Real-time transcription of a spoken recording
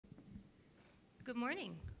Good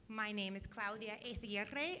morning. My name is Claudia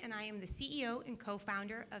Ezeguirre, and I am the CEO and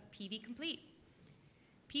co-founder of PVComplete.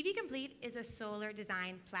 PVComplete is a solar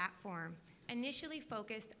design platform initially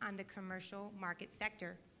focused on the commercial market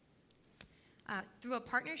sector. Through a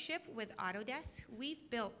partnership with Autodesk, we've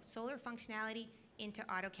built solar functionality into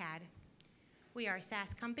AutoCAD. We are a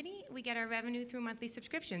SaaS company. We get our revenue through monthly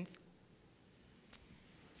subscriptions.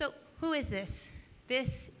 So who is this?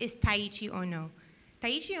 This is Taiichi Ono.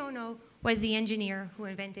 Taiichi Ono was the engineer who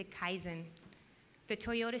invented Kaizen, the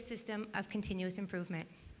Toyota system of continuous improvement,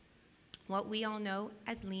 what we all know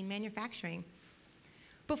as lean manufacturing.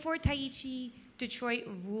 Before Taiichi, Detroit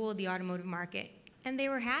ruled the automotive market, and they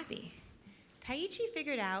were happy. Taiichi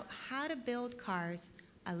figured out how to build cars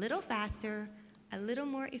a little faster, a little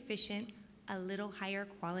more efficient, a little higher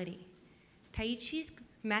quality. Taiichi's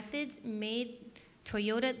methods made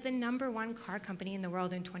Toyota the #1 car company in the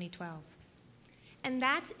world in 2012. And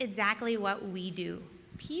that's exactly what we do.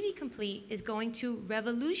 PVComplete is going to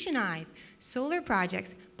revolutionize solar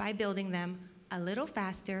projects by building them a little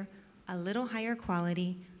faster, a little higher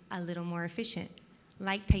quality, a little more efficient,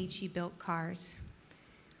 like Taiichi built cars.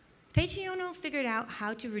 Taiichi Ono figured out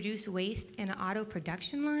how to reduce waste in an auto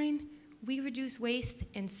production line. We reduce waste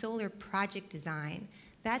in solar project design.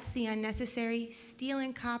 That's the unnecessary steel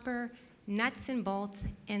and copper, nuts and bolts,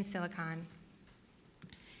 and silicon.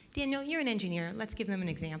 Daniel, you're an engineer. Let's give them an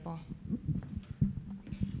example.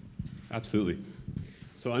 Absolutely.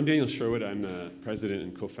 So I'm Daniel Sherwood. I'm the president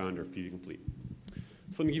and co-founder of PVComplete.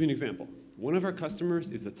 So let me give you an example. One of our customers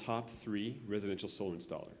is a top 3 residential solar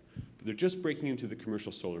installer, but they're just breaking into the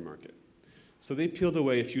commercial solar market. So they peeled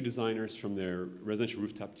away a few designers from their residential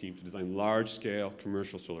rooftop team to design large-scale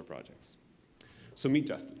commercial solar projects. So meet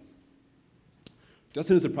Justin.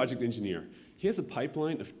 Justin is a project engineer. He has a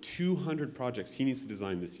pipeline of 200 projects he needs to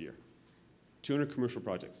design this year, 200 commercial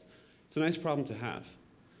projects. It's a nice problem to have.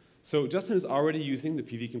 So Justin is already using the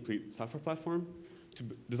PVComplete software platform to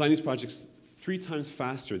design these projects 3 times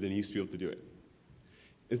faster than he used to be able to do it.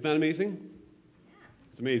 Isn't that amazing? Yeah.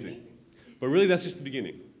 It's amazing. But really, that's just the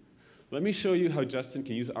beginning. Let me show you how Justin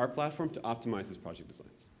can use our platform to optimize his project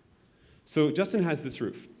designs. So Justin has this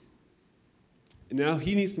roof. And now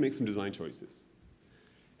he needs to make some design choices.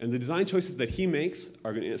 And the design choices that he makes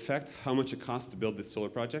are going to affect how much it costs to build this solar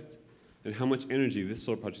project and how much energy this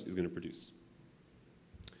solar project is going to produce.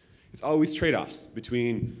 It's always trade-offs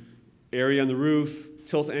between area on the roof,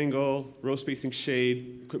 tilt angle, row spacing,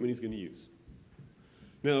 shade, equipment he's going to use.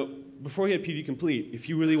 Now, before he had PVComplete, if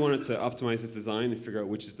he really wanted to optimize his design and figure out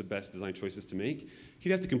which is the best design choices to make, he'd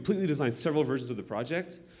have to completely design several versions of the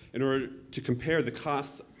project in order to compare the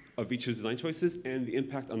cost of each of his design choices and the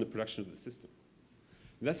impact on the production of the system.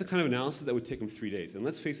 And that's the kind of analysis that would take him 3 days. And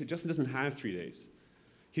let's face it, Justin doesn't have 3 days.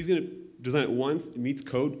 He's going to design it once, it meets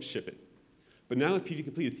code, ship it. But now with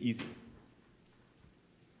PVComplete, it's easy.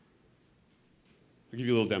 I'll give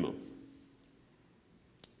you a little demo.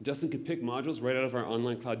 Justin can pick modules right out of our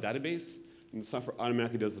online cloud database, and the software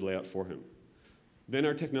automatically does the layout for him. Then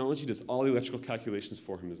our technology does all the electrical calculations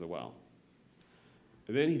for him as well.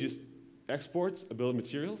 And then he just exports a bill of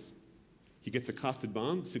materials. He gets a costed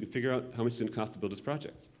BOM, so he can figure out how much it's going to cost to build his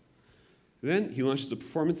project. Then he launches a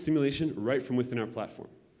performance simulation right from within our platform.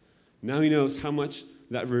 Now he knows how much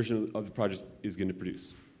that version of the project is going to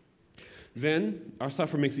produce. Then our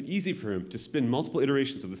software makes it easy for him to spin multiple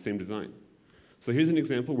iterations of the same design. So here's an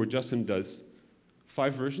example where Justin does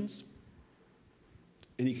 5 versions,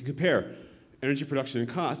 and you can compare energy production and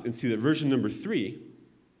cost and see that version number 3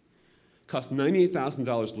 costs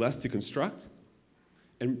 $98,000 less to construct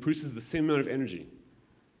and produces the same amount of energy.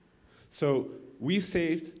 So we've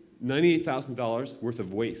saved $98,000 worth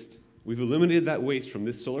of waste. We've eliminated that waste from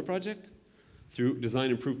this solar project through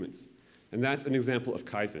design improvements. And that's an example of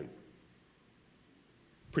Kaizen.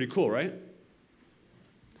 Pretty cool, right?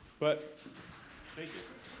 But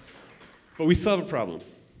we still have a problem.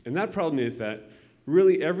 And that problem is that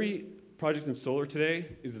really every project in solar today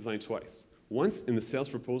is designed twice. Once in the sales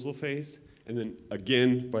proposal phase, and then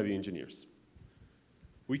again by the engineers.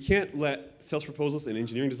 We can't let sales proposals and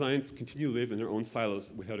engineering designs continue to live in their own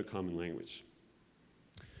silos without a common language.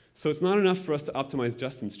 So it's not enough for us to optimize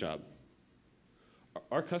Justin's job.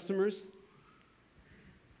 Our customers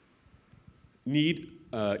need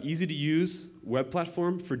an easy-to-use web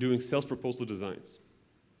platform for doing sales proposal designs.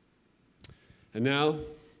 And now,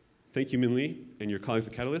 thank you, Min Lee, and your colleagues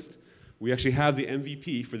at Catalyst, we actually have the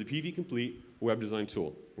MVP for the PVComplete web design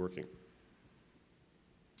tool working.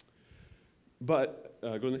 But,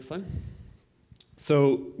 go to the next slide.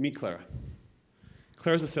 So, meet Clara.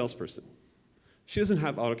 Clara's a salesperson. She doesn't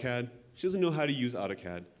have AutoCAD. She doesn't know how to use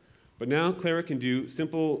AutoCAD. But now Clara can do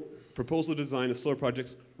simple proposal design of solar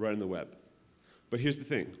projects right on the web. But here's the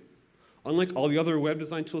thing. Unlike all the other web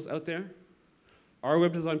design tools out there, our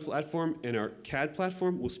web design platform and our CAD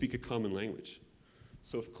platform will speak a common language.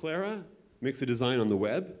 So if Clara makes a design on the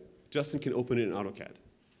web, Justin can open it in AutoCAD.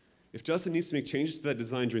 If Justin needs to make changes to that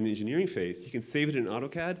design during the engineering phase, he can save it in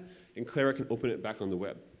AutoCAD, and Clara can open it back on the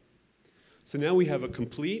web. So now we have a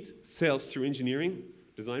complete sales through engineering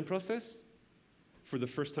design process for the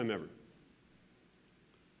first time ever.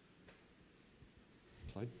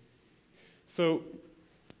 Slide. So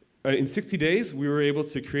in 60 days, we were able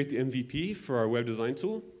to create the MVP for our web design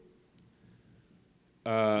tool.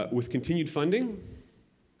 With continued funding,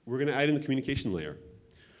 we're going to add in the communication layer.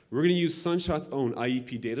 We're going to use SunShot's own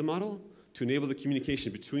IEP data model to enable the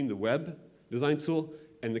communication between the web design tool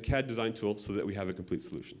and the CAD design tool so that we have a complete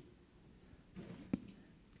solution.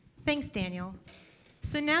 Thanks, Daniel.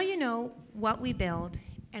 So now you know what we build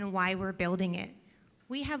and why we're building it.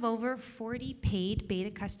 We have over 40 paid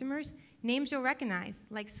beta customers, names you'll recognize,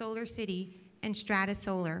 like Solar City and Strata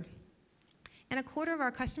Solar. And a quarter of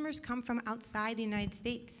our customers come from outside the United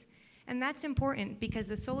States. And that's important because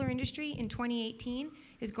the solar industry in 2018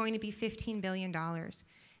 is going to be $15 billion.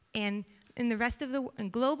 And in the rest of the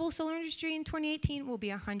global solar industry in 2018 will be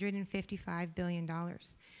 $155 billion.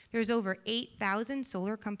 There's over 8,000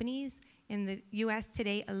 solar companies in the US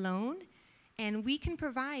today alone, and we can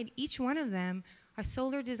provide each one of them a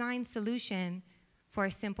solar design solution for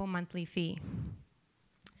a simple monthly fee.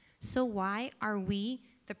 So why are we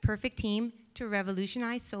the perfect team to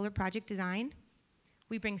revolutionize solar project design?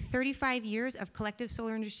 We bring 35 years of collective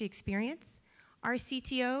solar industry experience. Our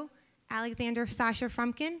CTO, Alexander Sasha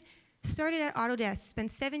Frumkin, started at Autodesk,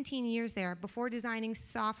 spent 17 years there before designing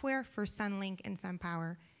software for Sunlink and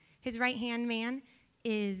SunPower. His right-hand man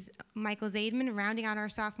is Michael Zaidman, rounding out our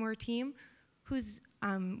sophomore team, who's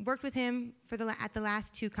worked with him at the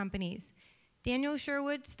last two companies. Daniel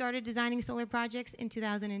Sherwood started designing solar projects in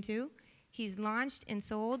 2002. He's launched and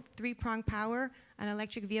sold Three Prong Power, an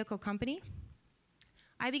electric vehicle company.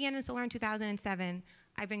 I began in solar in 2007.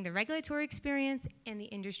 I bring the regulatory experience and the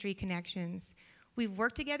industry connections. We've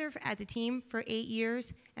worked together as a team for 8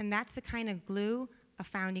 years, and that's the kind of glue a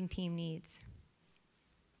founding team needs.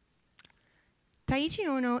 Taiichi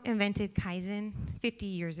Ono invented Kaizen 50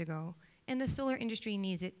 years ago, and the solar industry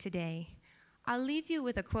needs it today. I'll leave you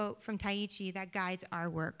with a quote from Taiichi that guides our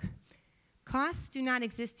work. Costs do not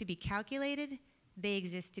exist to be calculated, they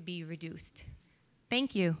exist to be reduced.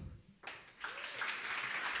 Thank you.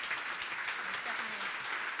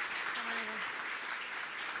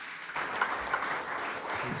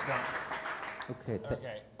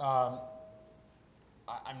 Okay.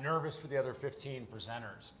 I'm nervous for the other 15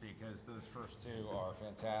 presenters because those first two are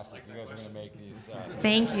fantastic. You guys are going to make these.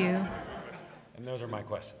 Thank you. And those are my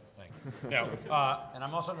questions. Thank you. No, and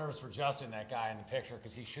I'm also nervous for Justin, that guy in the picture,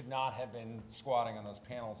 because he should not have been squatting on those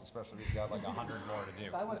panels, especially if he's got like 100 more to do.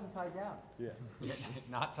 If I wasn't tied down. Yeah.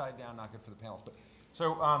 Not tied down, not good for the panels. But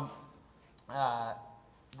so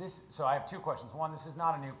so I have two questions. One, this is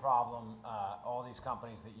not a new problem. All these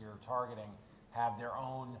companies that you're targeting have their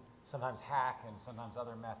own, sometimes hack and sometimes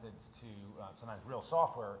other methods to, sometimes real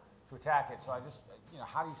software to attack it. So I just,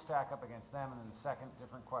 how do you stack up against them? And then the second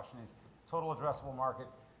different question is total addressable market.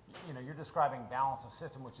 You're describing balance of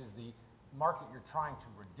system, which is the market you're trying to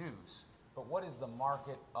reduce. But what is the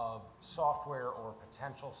market of software or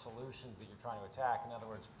potential solutions that you're trying to attack? In other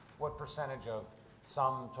words, what percentage of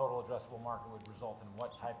some total addressable market would result in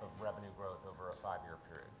what type of revenue growth over a 5-year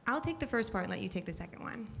period? I'll take the first part and let you take the second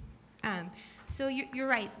one. So you're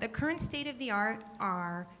right. The current state of the art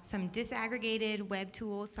are some disaggregated web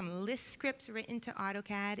tools, some list scripts written to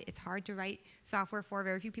AutoCAD. It's hard to write software for.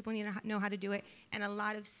 Very few people know how to do it. And a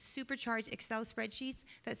lot of supercharged Excel spreadsheets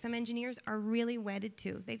that some engineers are really wedded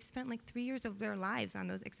to. They've spent like 3 years of their lives on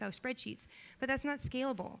those Excel spreadsheets. But that's not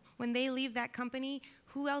scalable. When they leave that company,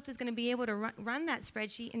 who else is going to be able to run that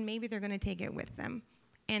spreadsheet, and maybe they're going to take it with them?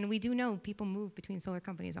 And we do know people move between solar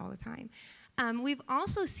companies all the time. We've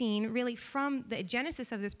also seen, really from the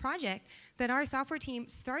genesis of this project, that our software team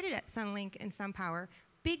started at Sunlink and SunPower,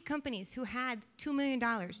 big companies who had $2 million,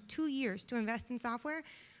 2 years to invest in software,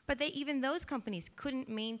 but even those companies couldn't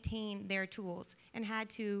maintain their tools and had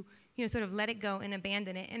to sort of let it go and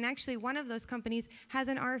abandon it. And actually, one of those companies has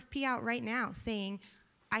an RFP out right now saying,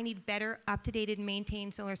 I need better, up-to-date,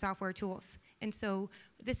 maintained solar software tools. And so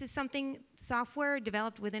this is something, software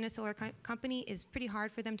developed within a solar company is pretty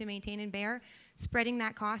hard for them to maintain and bear. Spreading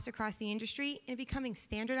that cost across the industry and becoming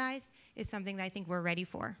standardized is something that I think we're ready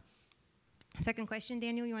for. Second question,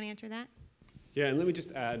 Daniel, you want to answer that? Yeah, and let me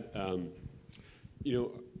just add,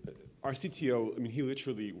 our CTO, I mean, he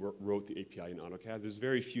literally wrote the API in AutoCAD. There's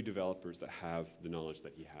very few developers that have the knowledge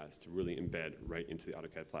that he has to really embed right into the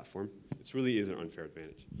AutoCAD platform. This really is an unfair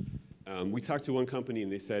advantage. We talked to one company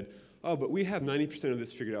and they said, oh, but we have 90% of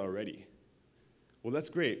this figured out already. Well, that's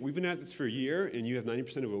great. We've been at this for a year and you have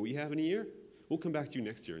 90% of what we have in a year. We'll come back to you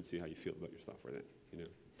next year and see how you feel about your software then. You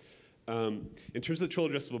know? In terms of the total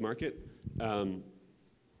addressable market,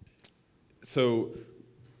 so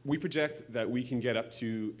we project that we can get up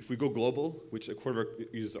to, if we go global, which a quarter of our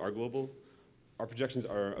users are global, our projections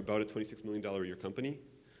are about a $26 million a year company.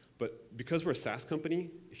 But because we're a SaaS company,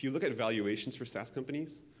 if you look at valuations for SaaS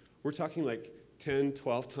companies, we're talking like 10,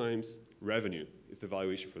 12 times revenue is the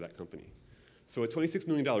valuation for that company. So a $26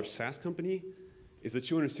 million SaaS company is a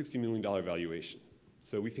 $260 million valuation.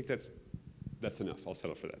 So we think that's enough. I'll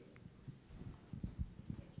settle for that.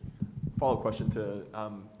 Follow-up question to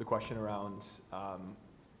the question around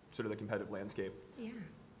sort of the competitive landscape. Yeah.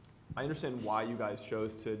 I understand why you guys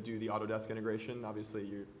chose to do the Autodesk integration.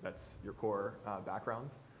 Obviously, that's your core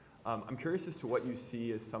backgrounds. I'm curious as to what you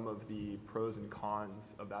see as some of the pros and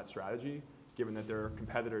cons of that strategy, given that there are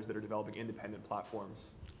competitors that are developing independent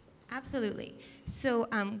platforms. Absolutely. So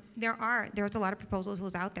there's a lot of proposal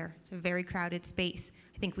tools out there. It's a very crowded space.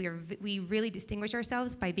 I think we really distinguish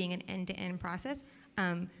ourselves by being an end-to-end process.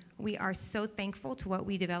 We are so thankful to what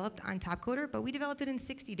we developed on Topcoder, but we developed it in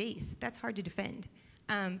 60 days. That's hard to defend.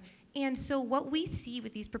 And so what we see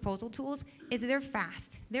with these proposal tools is they're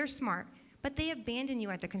fast, they're smart, but they abandon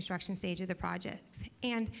you at the construction stage of the projects.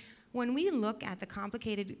 And when we look at the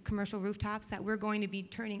complicated commercial rooftops that we're going to be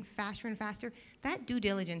turning faster and faster, that due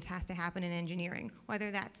diligence has to happen in engineering,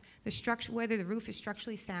 whether that's the structure, whether the roof is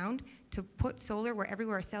structurally sound to put solar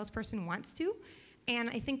everywhere a salesperson wants to. And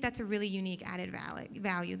I think that's a really unique added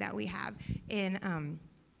value that we have in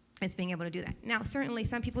is being able to do that. Now, certainly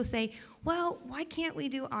some people say, well, why can't we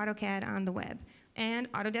do AutoCAD on the web?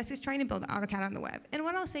 And Autodesk is trying to build AutoCAD on the web. And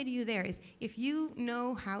what I'll say to you there is, if you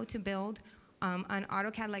know how to build an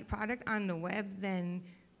AutoCAD-like product on the web, then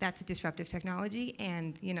that's a disruptive technology,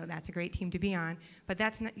 and that's a great team to be on. But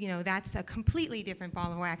that's not, that's a completely different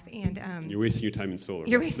ball of wax. And you're wasting your time in solar.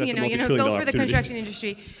 You're that's wasting, go for the construction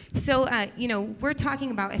industry. So, we're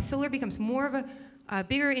talking about as solar becomes more of a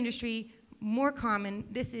bigger industry, more common.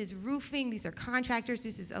 This is roofing. These are contractors.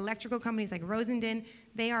 This is electrical companies like Rosendin.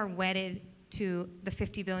 They are wedded to the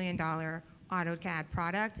 $50 billion AutoCAD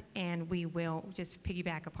product, and we will just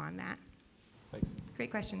piggyback upon that. Thanks. Great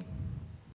question.